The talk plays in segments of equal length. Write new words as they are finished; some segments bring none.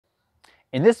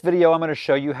In this video, I'm going to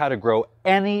show you how to grow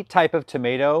any type of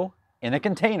tomato in a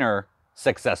container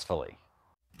successfully.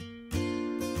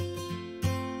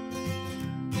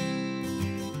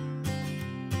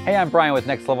 Hey, I'm Brian with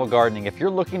Next Level Gardening. If you're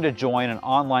looking to join an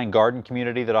online garden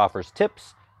community that offers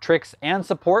tips, tricks, and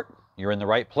support, you're in the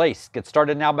right place. Get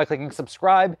started now by clicking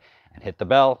subscribe and hit the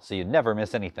bell so you never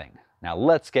miss anything. Now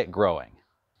let's get growing.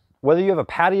 Whether you have a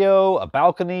patio, a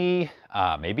balcony,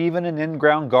 maybe even an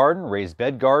in-ground garden, raised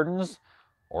bed gardens,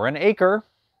 or an acre,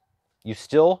 you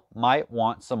still might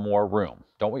want some more room.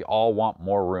 Don't we all want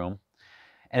more room?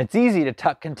 And it's easy to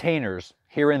tuck containers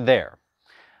here and there.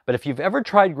 But if you've ever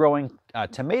tried growing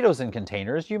tomatoes in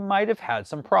containers, you might have had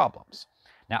some problems.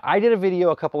 Now, I did a video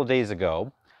a couple of days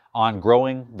ago on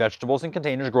growing vegetables in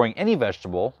containers, growing any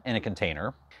vegetable in a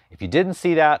container. If you didn't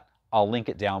see that, I'll link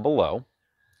it down below.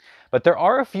 But there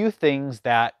are a few things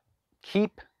that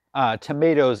keep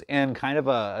tomatoes in kind of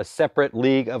a separate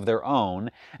league of their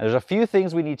own. And there's a few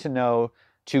things we need to know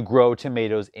to grow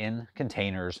tomatoes in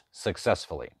containers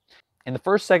successfully. In the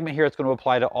first segment here, it's going to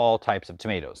apply to all types of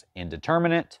tomatoes: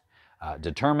 indeterminate,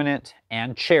 determinate,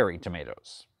 and cherry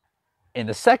tomatoes. In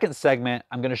the second segment,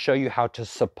 I'm going to show you how to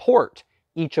support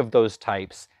each of those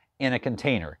types in a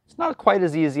container. It's not quite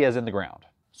as easy as in the ground.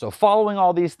 So following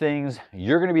all these things,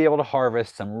 you're going to be able to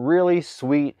harvest some really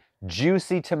sweet,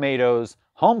 juicy tomatoes,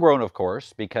 homegrown of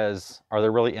course, because are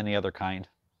there really any other kind?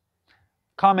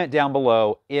 Comment down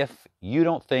below if you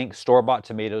don't think store-bought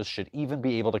tomatoes should even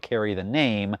be able to carry the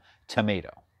name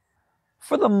tomato.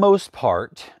 For the most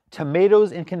part,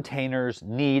 tomatoes in containers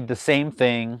need the same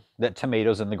thing that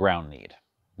tomatoes in the ground need,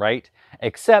 right?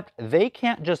 Except they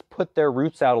can't just put their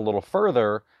roots out a little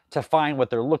further to find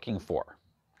what they're looking for.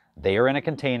 They are in a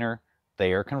container,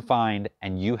 they are confined,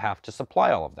 and you have to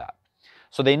supply all of that.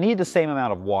 So they need the same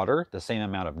amount of water, the same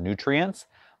amount of nutrients,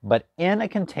 but in a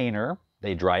container,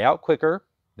 they dry out quicker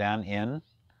than in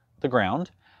the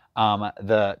ground.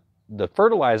 The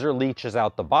fertilizer leaches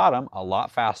out the bottom a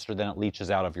lot faster than it leaches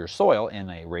out of your soil in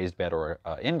a raised bed or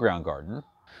in-ground garden.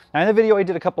 Now in the video I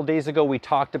did a couple days ago, we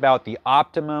talked about the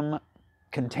optimum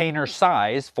container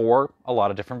size for a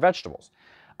lot of different vegetables.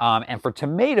 And for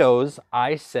tomatoes,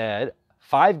 I said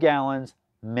 5 gallons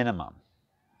minimum.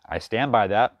 I stand by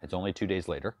that. It's only 2 days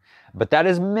later. But that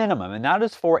is minimum, and that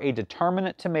is for a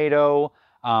determinate tomato,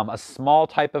 a small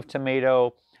type of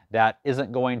tomato that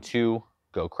isn't going to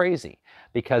go crazy.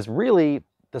 Because really,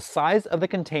 the size of the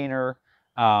container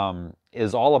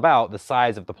is all about the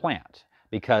size of the plant.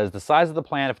 Because the size of the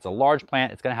plant, if it's a large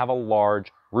plant, it's going to have a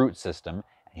large root system,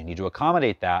 and you need to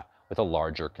accommodate that with a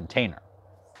larger container.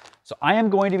 So I am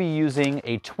going to be using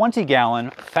a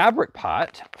 20-gallon fabric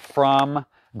pot from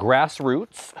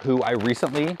Grassroots, who I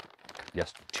recently,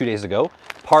 2 days ago,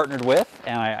 partnered with,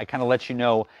 and I kind of let you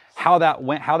know how that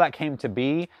went, how that came to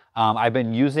be. I've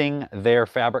been using their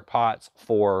fabric pots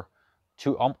for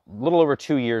a little over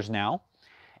 2 years now.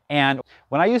 And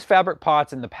when I used fabric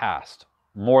pots in the past,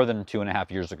 more than 2.5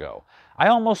 years ago, I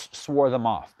almost swore them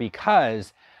off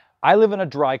because I live in a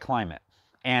dry climate.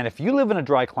 And if you live in a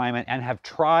dry climate and have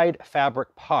tried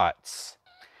fabric pots,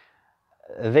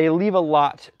 they leave a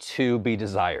lot to be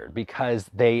desired because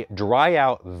they dry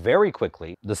out very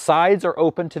quickly. The sides are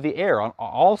open to the air on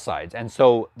all sides. And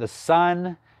so the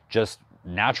sun, just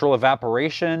natural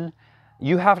evaporation,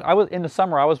 in the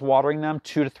summer, I was watering them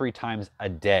 2 to 3 times a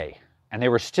day, and they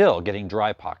were still getting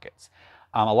dry pockets.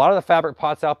 A lot of the fabric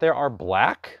pots out there are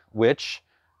black, which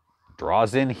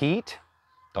draws in heat.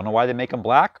 Don't know why they make them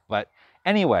black, but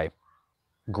anyway,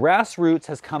 Grassroots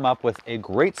has come up with a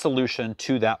great solution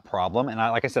to that problem. And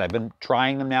like I said, I've been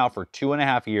trying them now for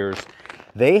 2.5 years.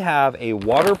 They have a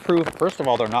waterproof, first of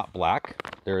all, they're not black.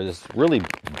 They're this really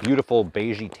beautiful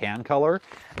beigey tan color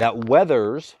that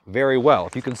weathers very well.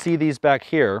 If you can see these back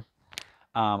here,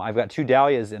 I've got 2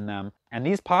 dahlias in them. And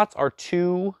these pots are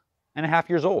 2.5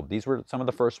 years old. These were some of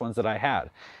the first ones that I had.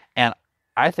 And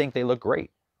I think they look great.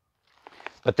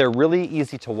 But they're really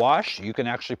easy to wash. You can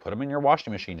actually put them in your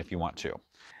washing machine if you want to.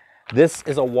 This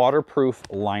is a waterproof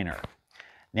liner.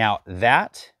 Now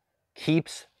that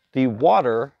keeps the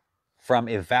water from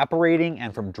evaporating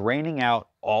and from draining out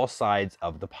all sides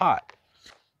of the pot.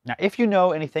 Now, if you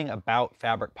know anything about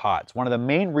fabric pots, one of the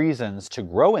main reasons to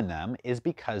grow in them is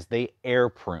because they air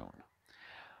prune.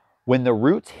 When the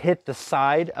roots hit the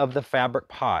side of the fabric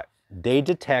pot, they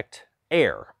detect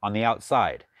air on the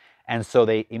outside. And so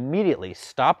they immediately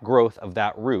stop growth of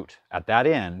that root at that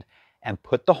end and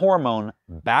put the hormone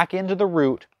back into the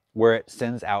root where it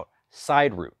sends out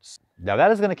side roots. Now that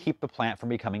is going to keep the plant from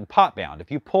becoming pot bound. If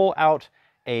you pull out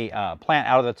a plant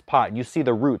out of its pot and you see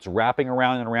the roots wrapping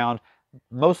around and around,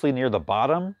 mostly near the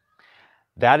bottom,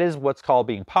 That is what's called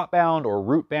being pot bound or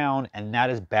root bound, and that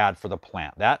is bad for the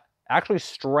plant. That actually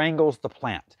strangles the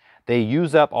plant. They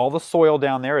use up all the soil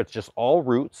down there. It's just all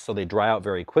roots, so they dry out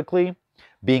very quickly.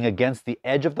 Being against the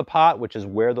edge of the pot, which is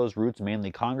where those roots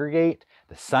mainly congregate,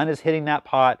 the sun is hitting that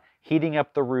pot, heating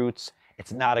up the roots.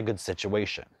 It's not a good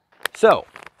situation. So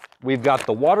we've got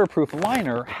the waterproof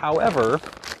liner. However,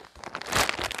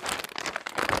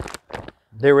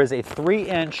 there is a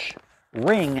 3-inch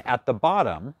ring at the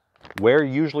bottom where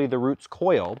usually the roots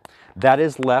coil that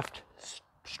is left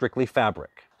strictly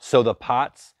fabric. So the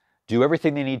pots do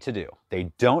everything they need to do.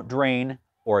 They don't drain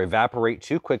or evaporate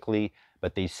too quickly,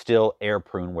 but they still air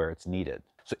prune where it's needed.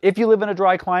 So if you live in a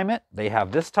dry climate, they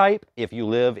have this type. If you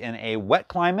live in a wet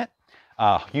climate,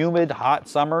 humid, hot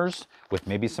summers with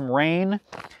maybe some rain,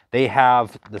 they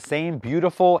have the same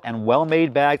beautiful and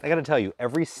well-made bags. I gotta tell you,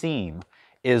 every seam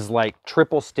is like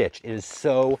triple stitch. It is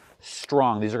so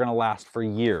strong. These are gonna last for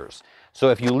years. So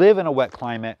if you live in a wet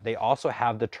climate, they also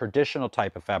have the traditional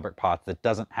type of fabric pots that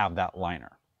doesn't have that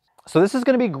liner. So this is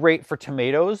gonna be great for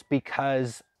tomatoes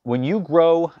because when you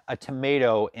grow a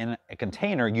tomato in a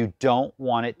container, you don't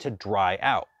want it to dry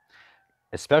out,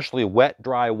 especially wet,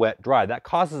 dry, wet, dry. That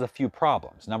causes a few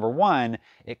problems. Number one,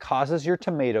 it causes your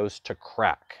tomatoes to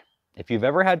crack. If you've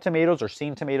ever had tomatoes or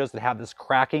seen tomatoes that have this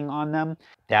cracking on them,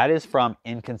 that is from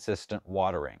inconsistent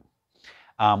watering.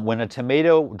 When a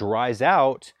tomato dries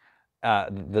out,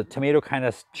 the tomato kind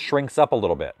of shrinks up a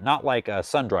little bit, not like a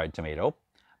sun-dried tomato,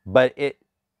 but it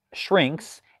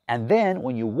shrinks, and then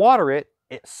when you water it,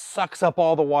 it sucks up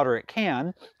all the water it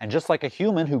can, and just like a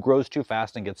human who grows too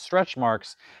fast and gets stretch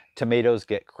marks, tomatoes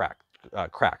get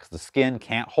cracks. The skin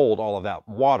can't hold all of that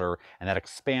water and that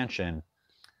expansion,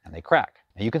 and they crack.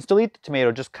 Now you can still eat the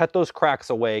tomato, just cut those cracks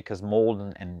away because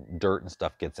mold and dirt and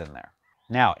stuff gets in there.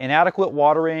 Now, inadequate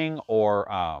watering or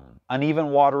uneven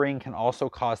watering can also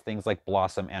cause things like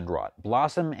blossom end rot.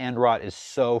 Blossom end rot is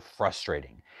so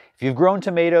frustrating. If you've grown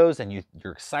tomatoes and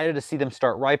you're excited to see them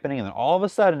start ripening, and then all of a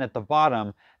sudden at the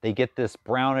bottom, they get this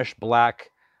brownish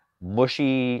black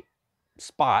mushy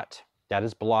spot, that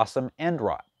is blossom end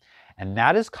rot. And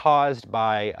that is caused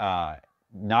by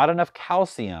not enough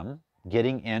calcium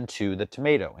getting into the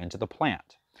tomato, into the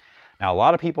plant. Now, a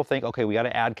lot of people think, okay, we got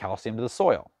to add calcium to the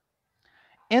soil.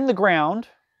 In the ground,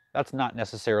 that's not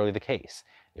necessarily the case.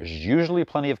 There's usually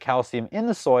plenty of calcium in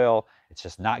the soil. It's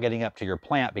just not getting up to your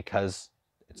plant because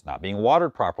it's not being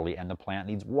watered properly, and the plant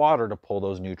needs water to pull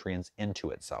those nutrients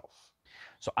into itself.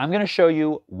 So I'm going to show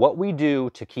you what we do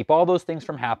to keep all those things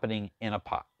from happening in a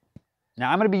pot. Now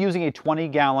I'm going to be using a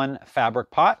 20-gallon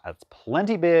fabric pot. That's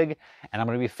plenty big, and I'm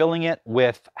going to be filling it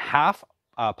with half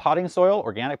potting soil,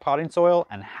 organic potting soil,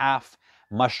 and half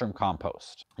mushroom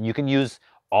compost. And you can use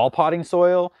all potting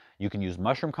soil, you can use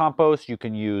mushroom compost, you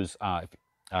can use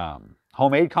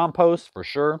homemade compost for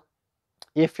sure.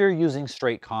 If you're using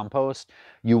straight compost,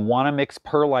 you want to mix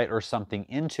perlite or something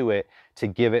into it to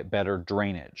give it better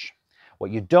drainage.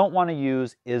 What you don't want to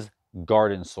use is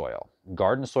garden soil.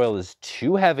 Garden soil is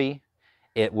too heavy.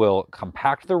 It will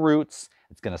compact the roots.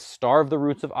 It's going to starve the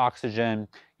roots of oxygen.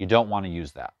 You don't want to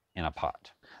use that in a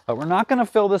pot. But we're not going to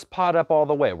fill this pot up all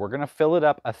the way. We're going to fill it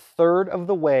up 1/3 of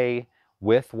the way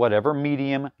with whatever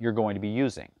medium you're going to be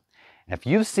using. And if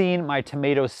you've seen my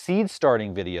tomato seed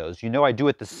starting videos, you know I do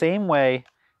it the same way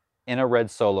in a red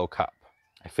Solo cup.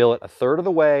 I fill it 1/3 of the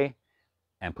way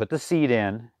and put the seed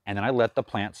in, and then I let the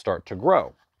plant start to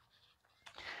grow.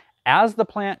 As the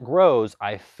plant grows,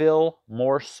 I fill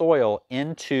more soil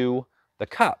into the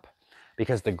cup,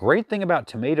 because the great thing about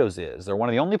tomatoes is they're one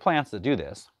of the only plants that do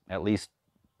this, at least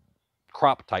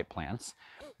crop type plants.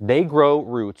 They grow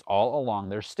roots all along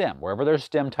their stem. Wherever their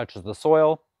stem touches the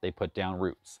soil, they put down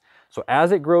roots. So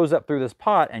as it grows up through this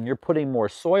pot and you're putting more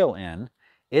soil in,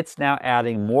 it's now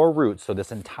adding more roots. So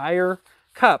this entire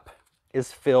cup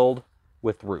is filled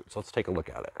with roots. Let's take a look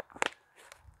at it.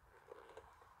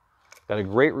 Got a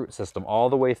great root system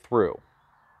all the way through.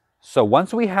 So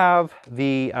once we have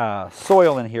the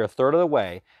soil in here 1/3 of the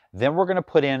way, then we're going to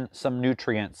put in some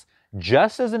nutrients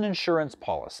just as an insurance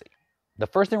policy. The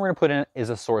first thing we're going to put in is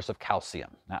a source of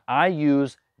calcium. Now I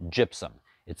use gypsum.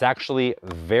 It's actually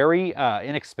very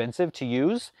inexpensive to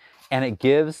use, and it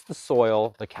gives the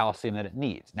soil the calcium that it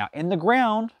needs. Now in the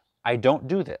ground, I don't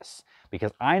do this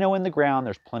because I know in the ground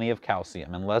there's plenty of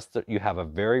calcium, unless you have a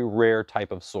very rare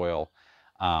type of soil,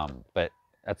 but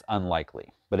that's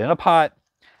unlikely. But in a pot,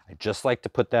 I just like to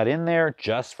put that in there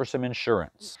just for some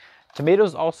insurance.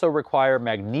 Tomatoes also require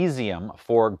magnesium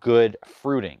for good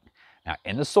fruiting. Now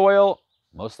in the soil,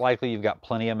 most likely you've got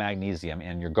plenty of magnesium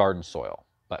in your garden soil,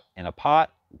 but in a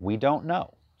pot, we don't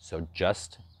know. So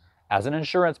just as an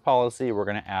insurance policy, we're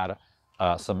going to add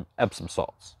some Epsom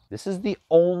salts. This is the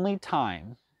only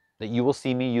time that you will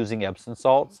see me using Epsom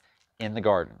salts in the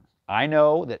garden. I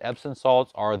know that Epsom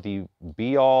salts are the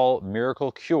be-all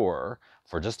miracle cure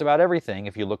for just about everything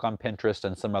if you look on Pinterest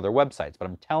and some other websites, but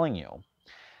I'm telling you,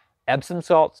 Epsom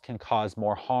salts can cause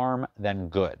more harm than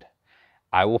good.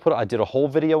 I did a whole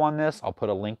video on this. I'll put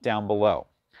a link down below.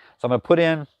 So I'm going to put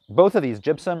in both of these,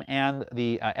 gypsum and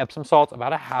the Epsom salts,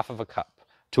 about 1/2 cup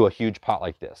to a huge pot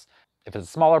like this. If it's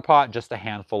a smaller pot, just a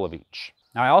handful of each.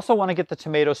 Now I also want to get the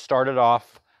tomatoes started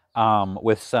off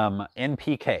with some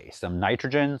NPK, some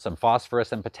nitrogen, some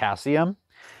phosphorus, and potassium.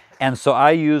 And so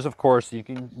I use, of course, you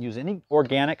can use any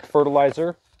organic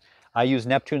fertilizer. I use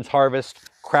Neptune's Harvest,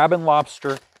 crab and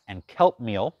lobster, and kelp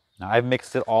meal. Now I've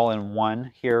mixed it all in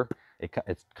one here.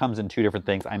 It comes in 2 different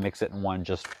things. I mix it in one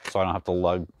just so I don't have to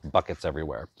lug buckets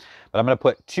everywhere. But I'm going to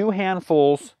put 2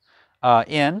 handfuls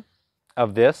in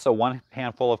of this. So 1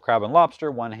 handful of crab and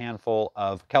lobster, 1 handful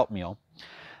of kelp meal.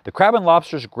 The crab and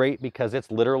lobster is great because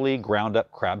it's literally ground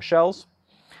up crab shells.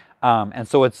 And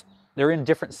so they're in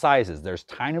different sizes. There's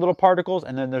tiny little particles,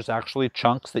 and then there's actually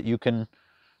chunks that you can,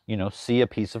 see a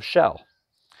piece of shell.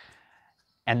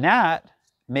 And that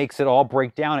makes it all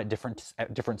break down at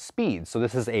different speeds. So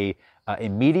this is a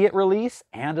immediate release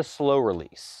and a slow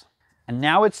release. And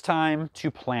now it's time to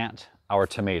plant our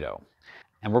tomato.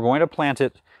 And we're going to plant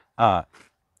it,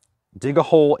 dig a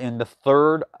hole in the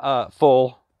 3rd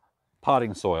full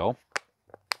potting soil.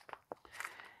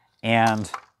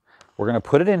 And we're going to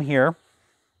put it in here,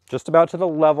 just about to the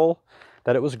level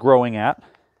that it was growing at.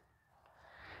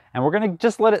 And we're going to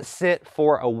just let it sit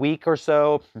for a week or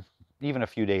so. Even a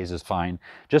few days is fine,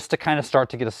 just to kind of start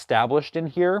to get established in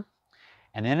here.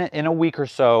 And then in a week or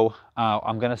so,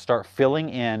 I'm going to start filling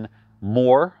in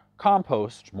more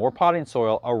compost, more potting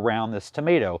soil around this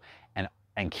tomato,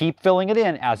 and keep filling it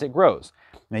in as it grows.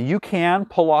 Now you can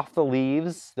pull off the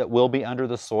leaves that will be under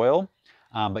the soil,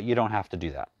 but you don't have to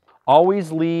do that.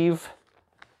 Always leave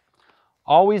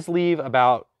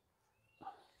about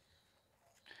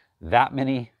that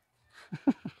many,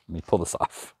 let me pull this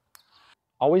off.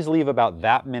 Always leave about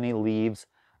that many leaves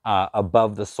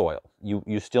above the soil.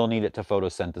 You still need it to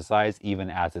photosynthesize even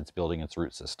as it's building its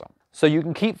root system. So you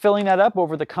can keep filling that up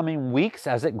over the coming weeks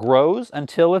as it grows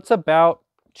until it's about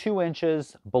 2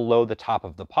 inches below the top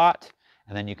of the pot.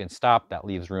 And then you can stop. That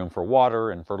leaves room for water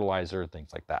and fertilizer and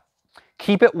things like that.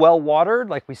 Keep it well watered.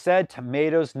 Like we said,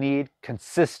 tomatoes need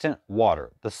consistent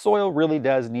water. The soil really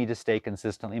does need to stay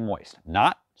consistently moist,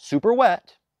 not super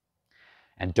wet.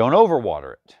 And don't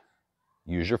overwater it.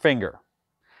 Use your finger.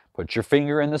 Put your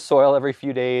finger in the soil every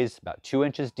few days, about 2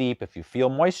 inches deep. If you feel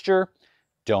moisture,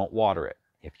 don't water it.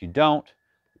 If you don't,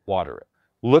 water it.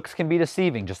 Looks can be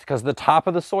deceiving. Just because the top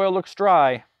of the soil looks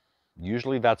dry,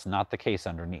 usually that's not the case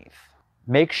underneath.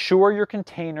 Make sure your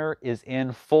container is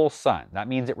in full sun. That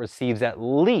means it receives at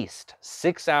least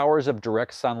 6 hours of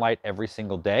direct sunlight every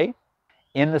single day.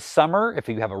 In the summer, if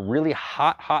you have a really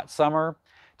hot summer,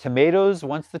 tomatoes,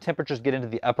 once the temperatures get into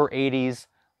the upper 80s,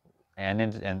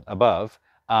 and above,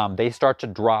 they start to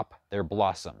drop their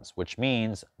blossoms, which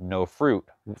means no fruit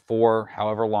for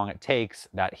however long it takes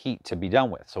that heat to be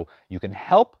done with. So you can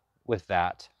help with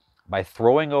that by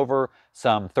throwing over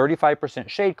some 35%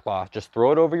 shade cloth. Just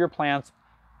throw it over your plants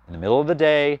in the middle of the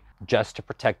day just to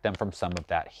protect them from some of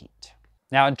that heat.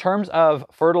 Now, in terms of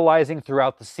fertilizing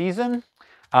throughout the season,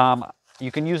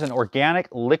 you can use an organic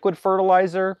liquid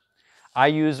fertilizer. I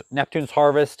use Neptune's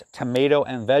Harvest tomato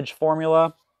and veg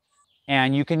formula.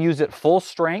 And you can use it full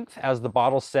strength, as the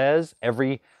bottle says,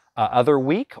 every other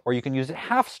week, or you can use it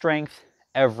half strength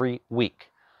every week.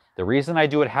 The reason I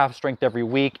do it half strength every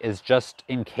week is just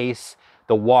in case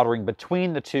the watering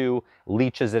between the two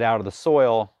leaches it out of the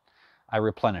soil, I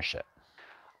replenish it.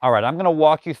 All right, I'm going to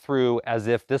walk you through as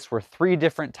if this were 3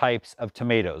 different types of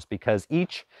tomatoes, because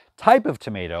each type of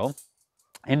tomato,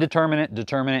 indeterminate,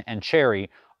 determinate, and cherry,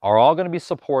 are all going to be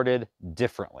supported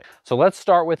differently. So let's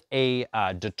start with a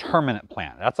determinate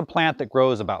plant. That's a plant that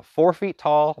grows about 4 feet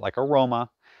tall, like a Roma,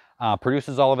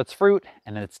 produces all of its fruit,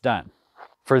 and then it's done.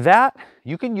 For that,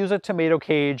 you can use a tomato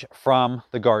cage from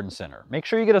the garden center. Make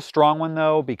sure you get a strong one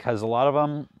though, because a lot of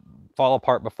them fall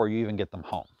apart before you even get them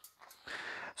home.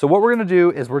 So what we're going to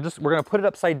do is we're going to put it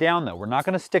upside down though. We're not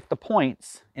going to stick the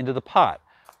points into the pot.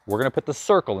 We're going to put the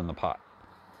circle in the pot.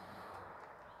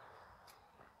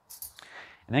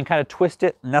 And then kind of twist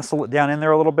it, nestle it down in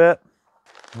there a little bit.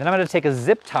 And then I'm going to take a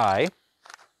zip tie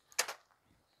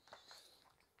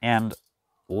and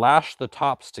lash the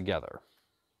tops together.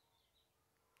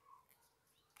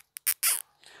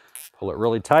 Pull it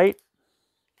really tight.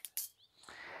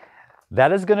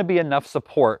 That is going to be enough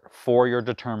support for your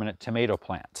determinate tomato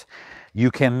plant. You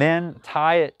can then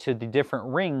tie it to the different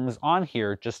rings on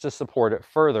here just to support it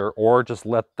further, or just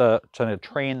let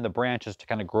train the branches to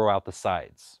kind of grow out the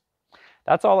sides.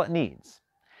 That's all it needs.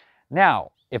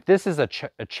 Now, if this is a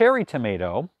cherry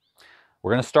tomato,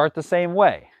 we're going to start the same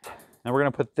way. Now we're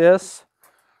going to put this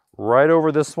right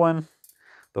over this one.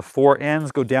 The 4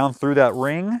 ends go down through that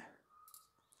ring.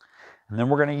 And then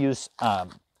we're going to use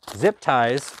zip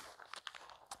ties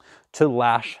to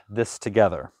lash this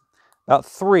together. About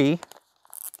 3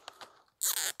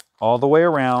 all the way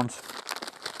around.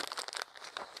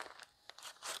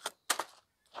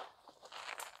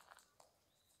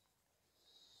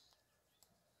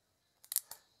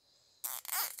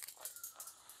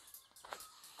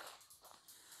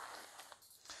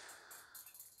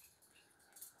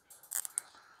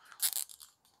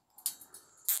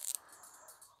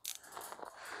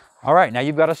 All right, now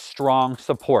you've got a strong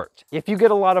support. If you get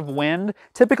a lot of wind,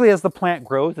 typically as the plant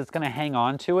grows, it's going to hang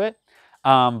on to it.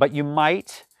 But you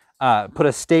might put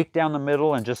a stake down the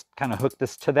middle and just kind of hook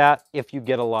this to that if you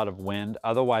get a lot of wind.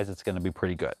 Otherwise, it's going to be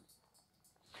pretty good.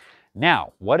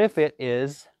 Now, what if it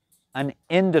is an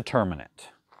indeterminate?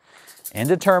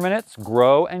 Indeterminates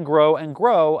grow and grow and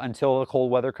grow until the cold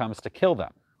weather comes to kill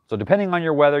them. So depending on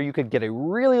your weather, you could get a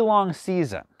really long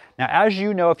season. Now, as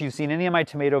you know, if you've seen any of my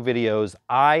tomato videos,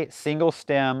 I single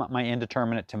stem my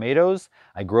indeterminate tomatoes.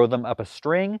 I grow them up a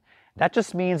string. That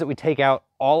just means that we take out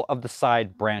all of the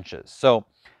side branches. So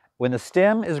when the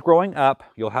stem is growing up,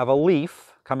 you'll have a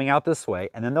leaf coming out this way,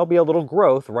 and then there'll be a little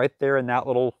growth right there in that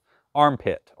little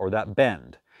armpit or that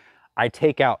bend. I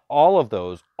take out all of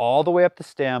those all the way up the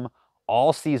stem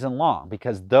all season long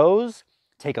because those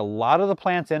take a lot of the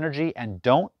plant's energy and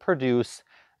don't produce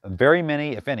very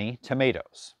many, if any,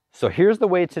 tomatoes. So here's the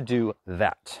way to do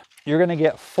that. You're going to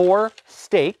get 4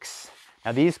 stakes.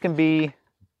 Now these can be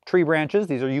tree branches.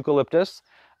 These are eucalyptus.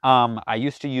 I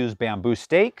used to use bamboo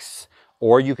stakes,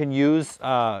 or you can use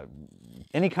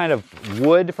any kind of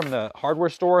wood from the hardware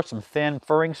store, some thin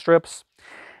furring strips.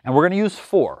 And we're going to use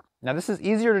 4. Now this is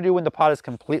easier to do when the pot is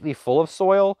completely full of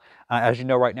soil. As you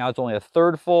know, right now it's only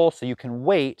 1/3 full, so you can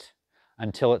wait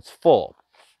until it's full.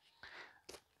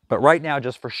 But right now,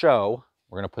 just for show,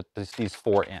 we're going to put these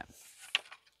 4 in.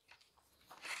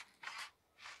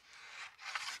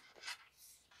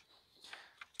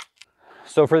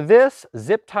 So for this,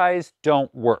 zip ties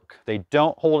don't work. They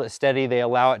don't hold it steady. They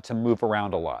allow it to move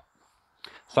around a lot.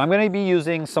 So I'm going to be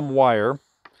using some wire.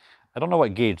 I don't know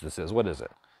what gauge this is. What is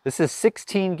it? This is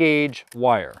 16 gauge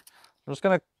wire. I'm just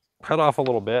going to cut off a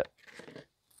little bit.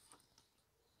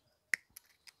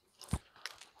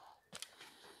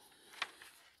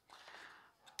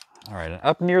 All right, and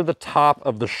up near the top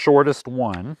of the shortest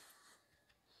one,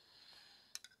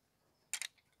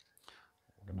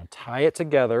 we're going to tie it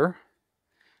together,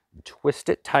 and twist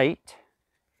it tight,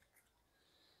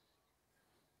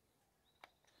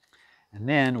 and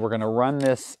then we're going to run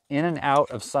this in and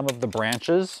out of some of the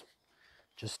branches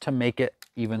just to make it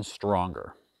even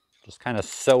stronger, just kind of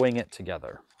sewing it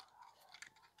together.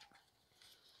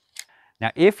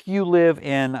 Now, if you live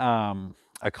in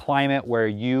a climate where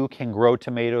you can grow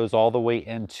tomatoes all the way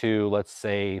into, let's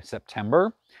say,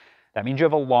 September, that means you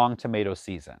have a long tomato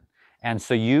season. And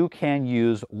so you can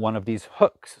use one of these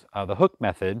hooks, the hook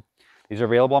method. These are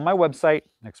available on my website,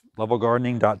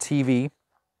 nextlevelgardening.tv.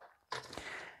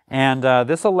 And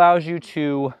this allows you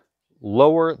to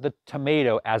lower the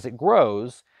tomato as it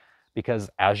grows,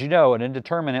 because as you know, an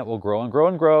indeterminate will grow and grow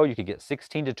and grow. You could get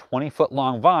 16 to 20 foot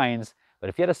long vines, but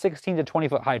if you had a 16 to 20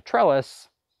 foot high trellis,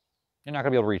 you're not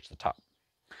going to be able to reach the top.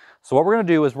 So what we're going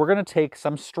to do is we're going to take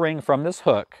some string from this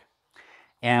hook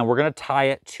and we're going to tie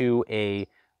it to a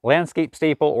landscape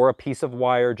staple or a piece of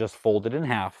wire just folded in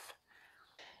half.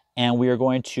 And we are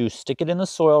going to stick it in the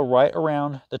soil right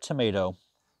around the tomato.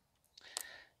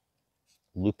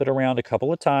 Loop it around a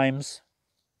couple of times.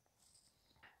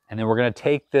 And then we're going to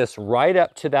take this right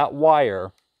up to that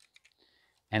wire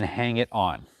and hang it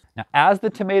on. Now, as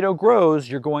the tomato grows,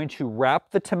 you're going to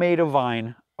wrap the tomato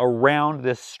vine around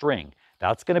this string.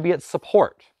 That's going to be its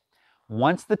support.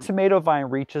 Once the tomato vine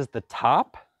reaches the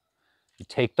top, you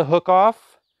take the hook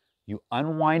off, you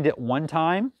unwind it one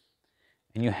time,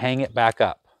 and you hang it back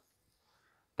up.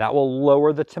 That will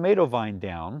lower the tomato vine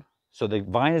down, so the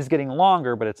vine is getting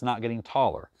longer, but it's not getting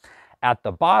taller. At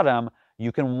the bottom,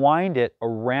 you can wind it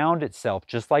around itself,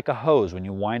 just like a hose. When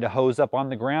you wind a hose up on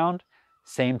the ground,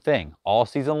 same thing, all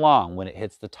season long. When it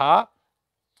hits the top,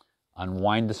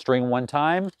 unwind the string one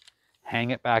time, hang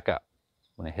it back up.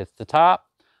 When it hits the top,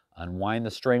 unwind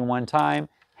the string one time,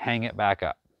 hang it back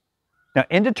up. Now,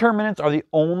 indeterminates are the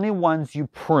only ones you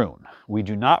prune. We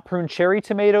do not prune cherry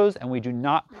tomatoes and we do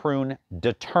not prune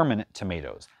determinate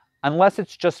tomatoes. unless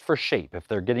it's just for shape. If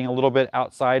they're getting a little bit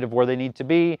outside of where they need to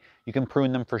be, you can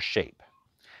prune them for shape.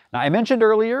 Now, I mentioned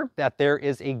earlier that there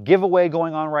is a giveaway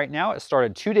going on right now. It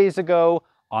started 2 days ago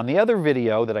on the other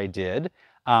video that I did.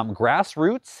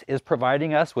 Grassroots is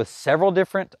providing us with several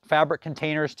different fabric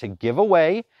containers to give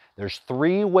away. There's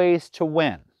 3 ways to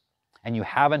win, and you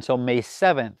have until May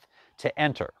 7th to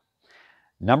enter.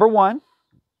 Number 1,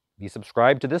 be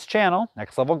subscribed to this channel,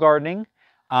 Next Level Gardening.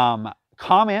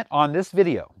 Comment on this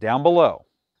video down below.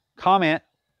 Comment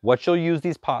what you'll use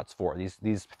these pots for,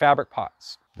 these fabric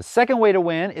pots. The second way to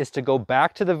win is to go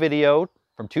back to the video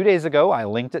from 2 days ago. I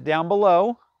linked it down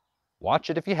below. Watch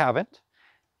it if you haven't.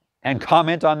 And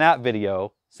comment on that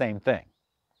video, same thing.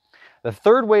 The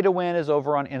third way to win is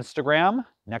over on Instagram,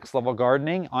 Next Level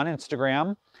Gardening on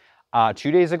Instagram.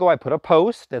 2 days ago, I put a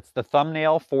post. That's the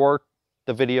thumbnail for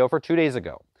the video for 2 days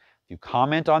ago. If you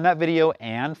comment on that video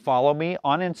and follow me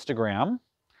on Instagram,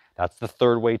 that's the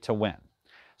third way to win.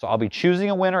 So I'll be choosing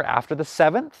a winner after the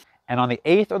 7th, and on the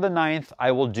 8th or the 9th,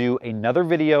 I will do another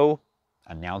video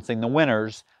announcing the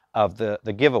winners of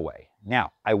the giveaway.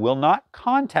 Now, I will not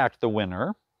contact the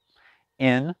winner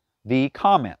in the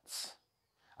comments.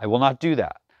 I will not do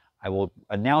that. I will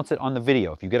announce it on the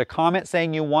video. If you get a comment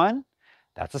saying you won,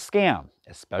 that's a scam,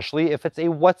 especially if it's a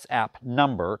WhatsApp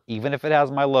number, even if it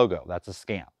has my logo. That's a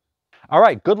scam. All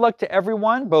right, good luck to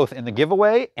everyone, both in the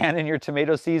giveaway and in your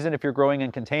tomato season if you're growing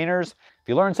in containers. If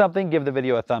you learned something, give the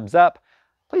video a thumbs up.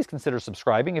 Please consider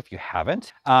subscribing if you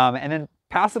haven't. And then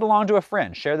pass it along to a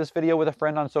friend. Share this video with a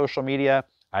friend on social media.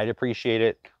 I'd appreciate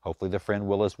it. Hopefully the friend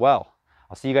will as well.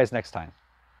 I'll see you guys next time.